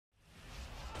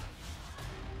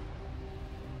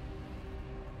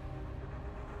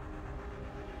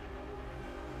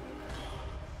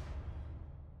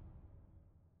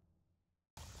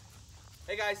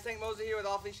Hey guys, Tank Mosley here with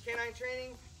Off Leash Canine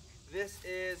Training. This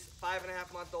is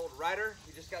 5.5-month-old Ryder.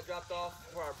 He just got dropped off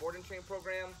for our board and train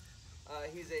program.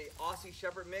 He's a Aussie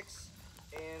Shepherd mix,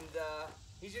 and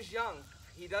he's just young.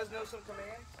 He does know some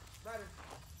commands. Ryder,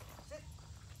 sit,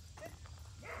 sit,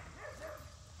 sit,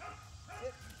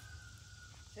 sit,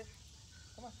 sit.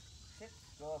 Come on, sit.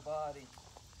 Good buddy.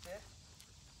 Sit.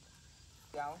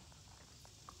 Down,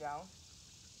 down,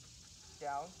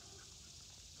 down.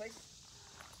 Place.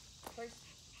 Place.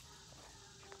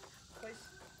 Place.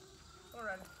 Come on,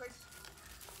 Ryder. Place.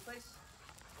 Place.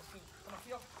 Let's see. Come on,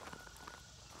 feel.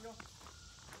 Feel.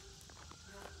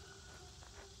 Feel.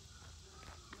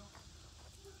 Feel.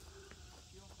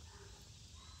 Feel.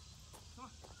 Come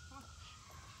on. Come on. Come on.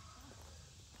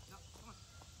 No, come on.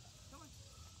 Come on.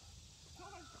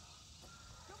 Come on. Come on.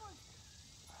 Come on.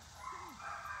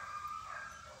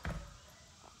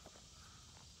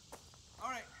 All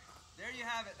right. There you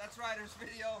have it. That's Ryder's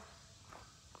video.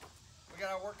 We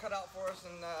got our work cut out for us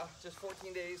in just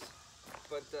 14 days,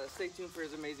 but stay tuned for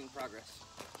his amazing progress.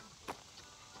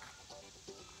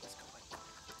 Let's go, buddy.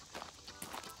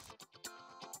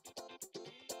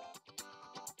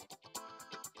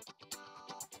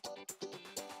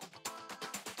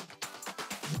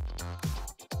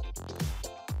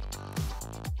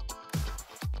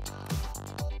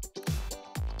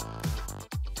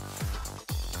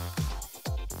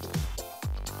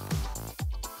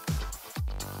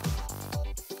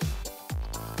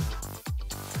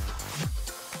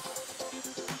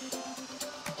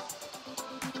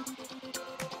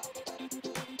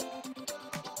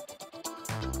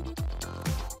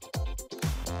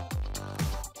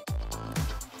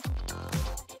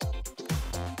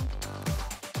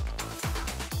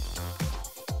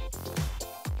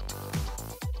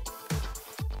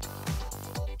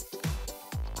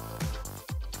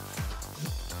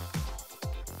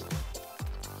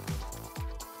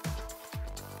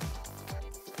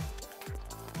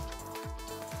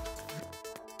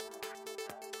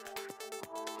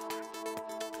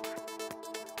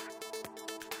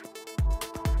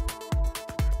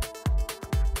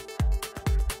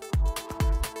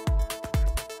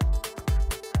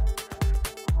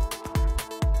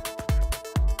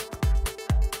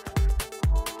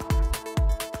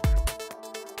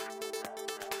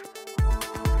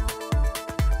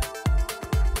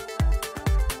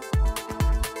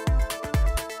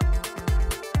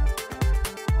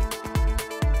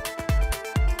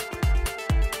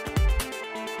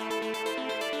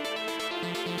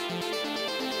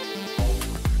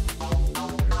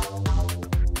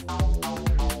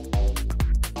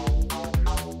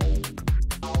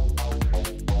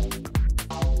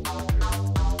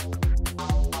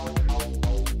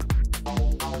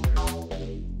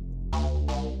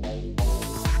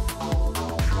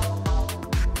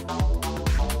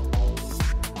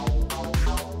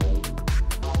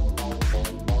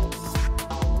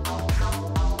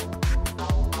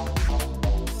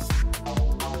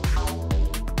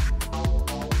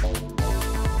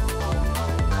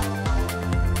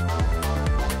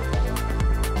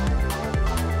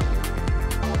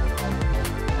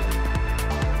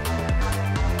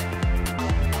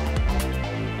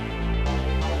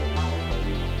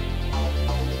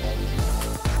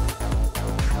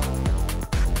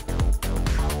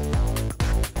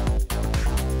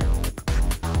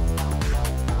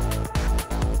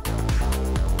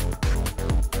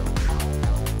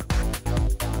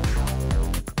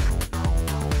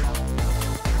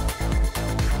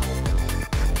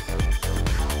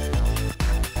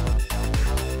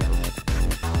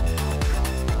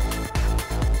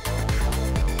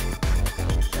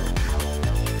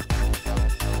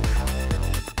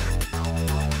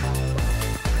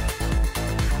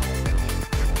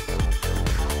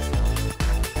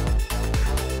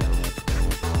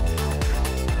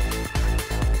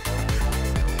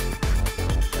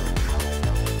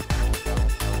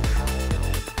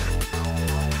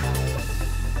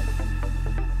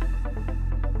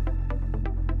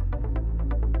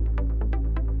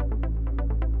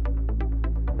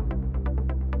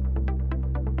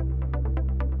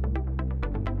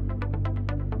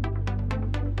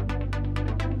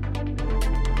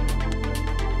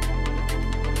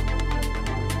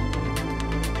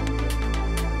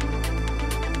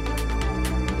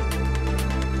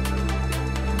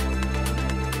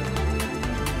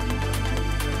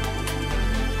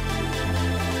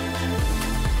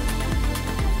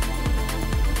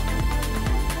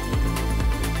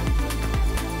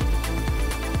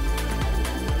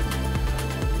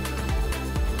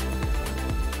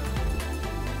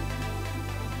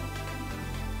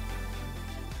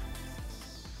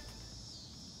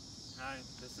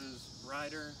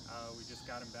 we just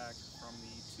got him back from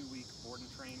the 2-week board and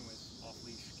train with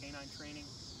off-leash canine training.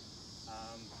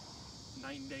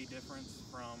 Night and day difference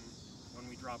from when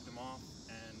we dropped him off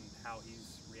and how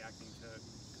he's reacting to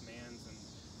commands and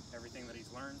everything that he's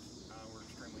learned. We're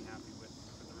extremely happy with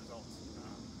the results.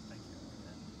 Thank you.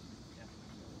 And, yeah.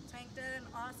 Tank did an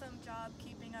awesome job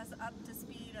keeping us up to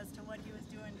speed as to what he was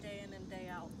doing day in and day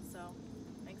out. So,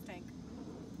 thanks, Tank.